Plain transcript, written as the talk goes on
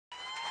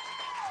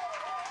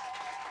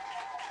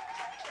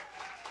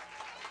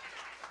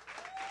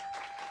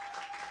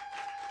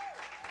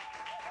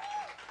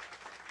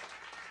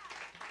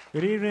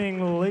Good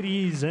evening,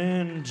 ladies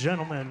and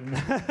gentlemen.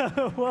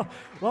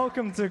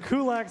 Welcome to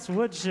Kulak's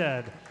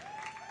Woodshed.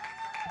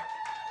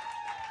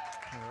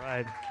 All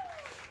right.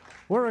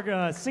 We're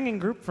a singing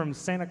group from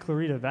Santa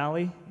Clarita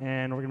Valley,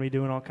 and we're going to be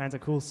doing all kinds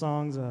of cool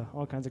songs,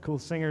 all kinds of cool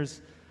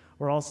singers.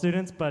 We're all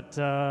students, but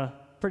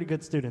pretty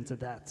good students at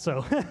that,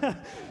 so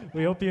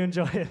we hope you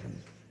enjoy it.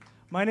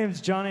 My name's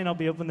Jonny, and I'll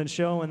be opening the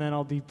show, and then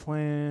I'll be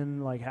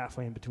playing like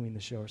halfway in between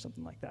the show or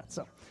something like that,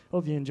 so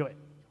hope you enjoy it.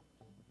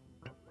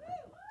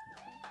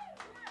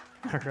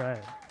 All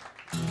right.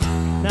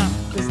 Now,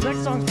 this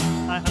next song,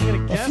 I'm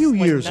going to guess. A few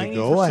like years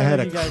ago, I had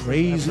a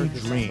crazy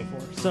dream.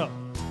 So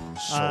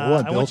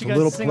I built a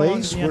little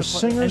place where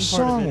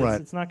singer-songwriters.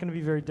 It's not going to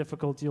be very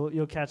difficult.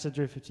 You'll catch the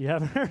drift if you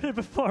haven't heard it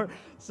before.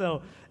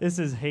 So this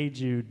is "Hey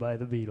Jude" by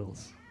the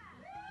Beatles.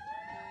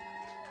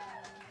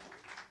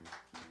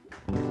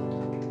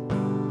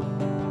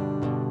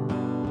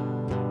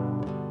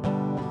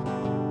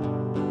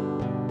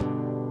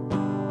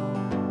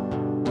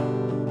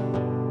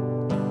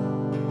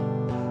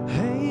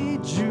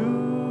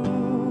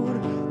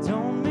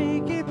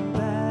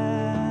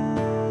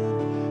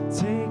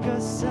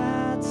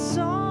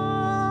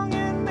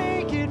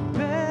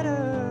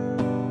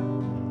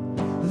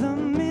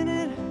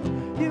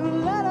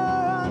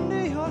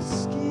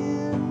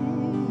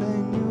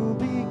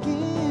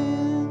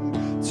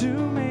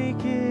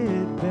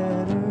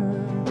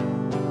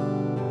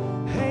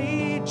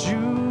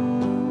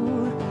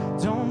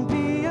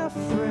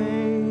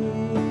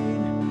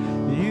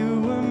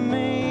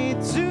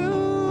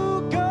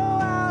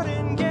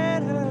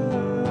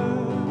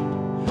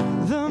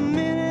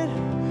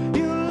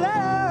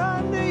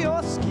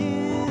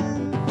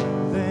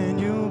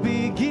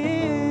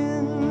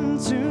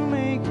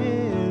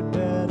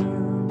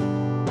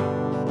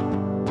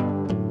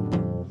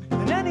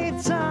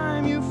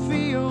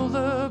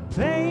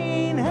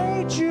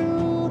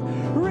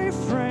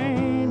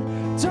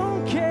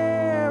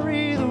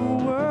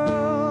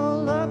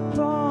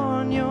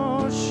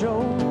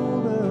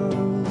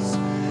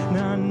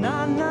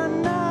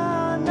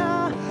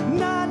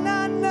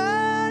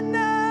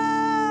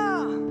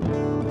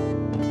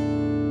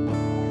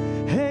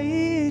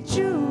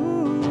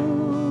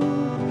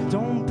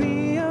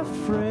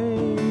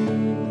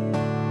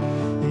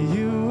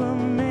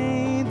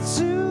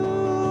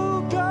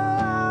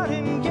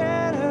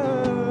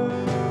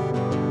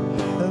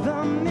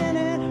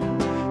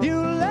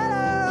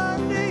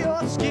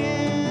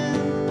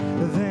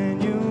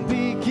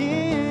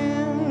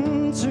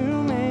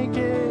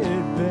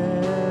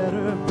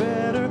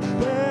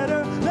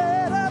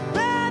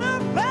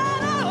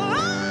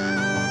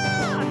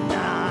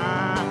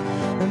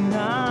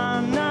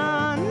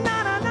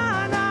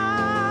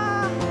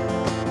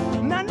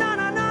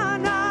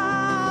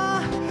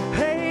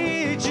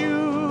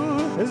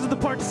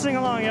 Sing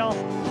along, y'all.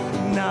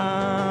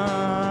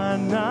 Na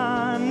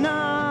na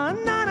na na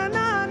na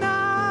na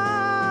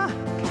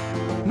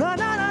na na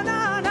na na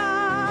na na.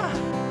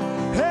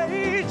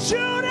 Hey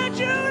Jude,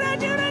 Jude,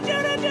 Jude,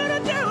 Jude, Jude,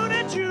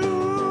 Jude,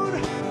 Jude.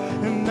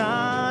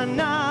 Na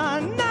na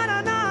na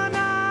na na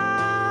na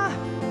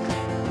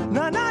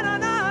na na na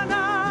na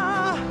na.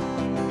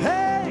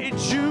 Hey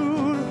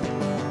Jude.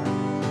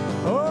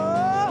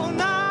 Oh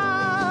na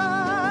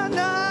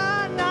na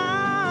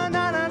na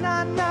na na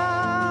na na.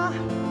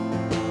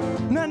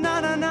 Na na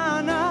na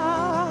na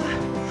na,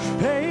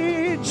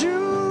 hey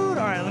Jude.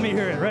 All right, let me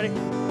hear it. Ready?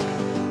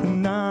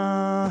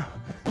 Na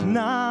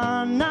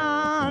na na.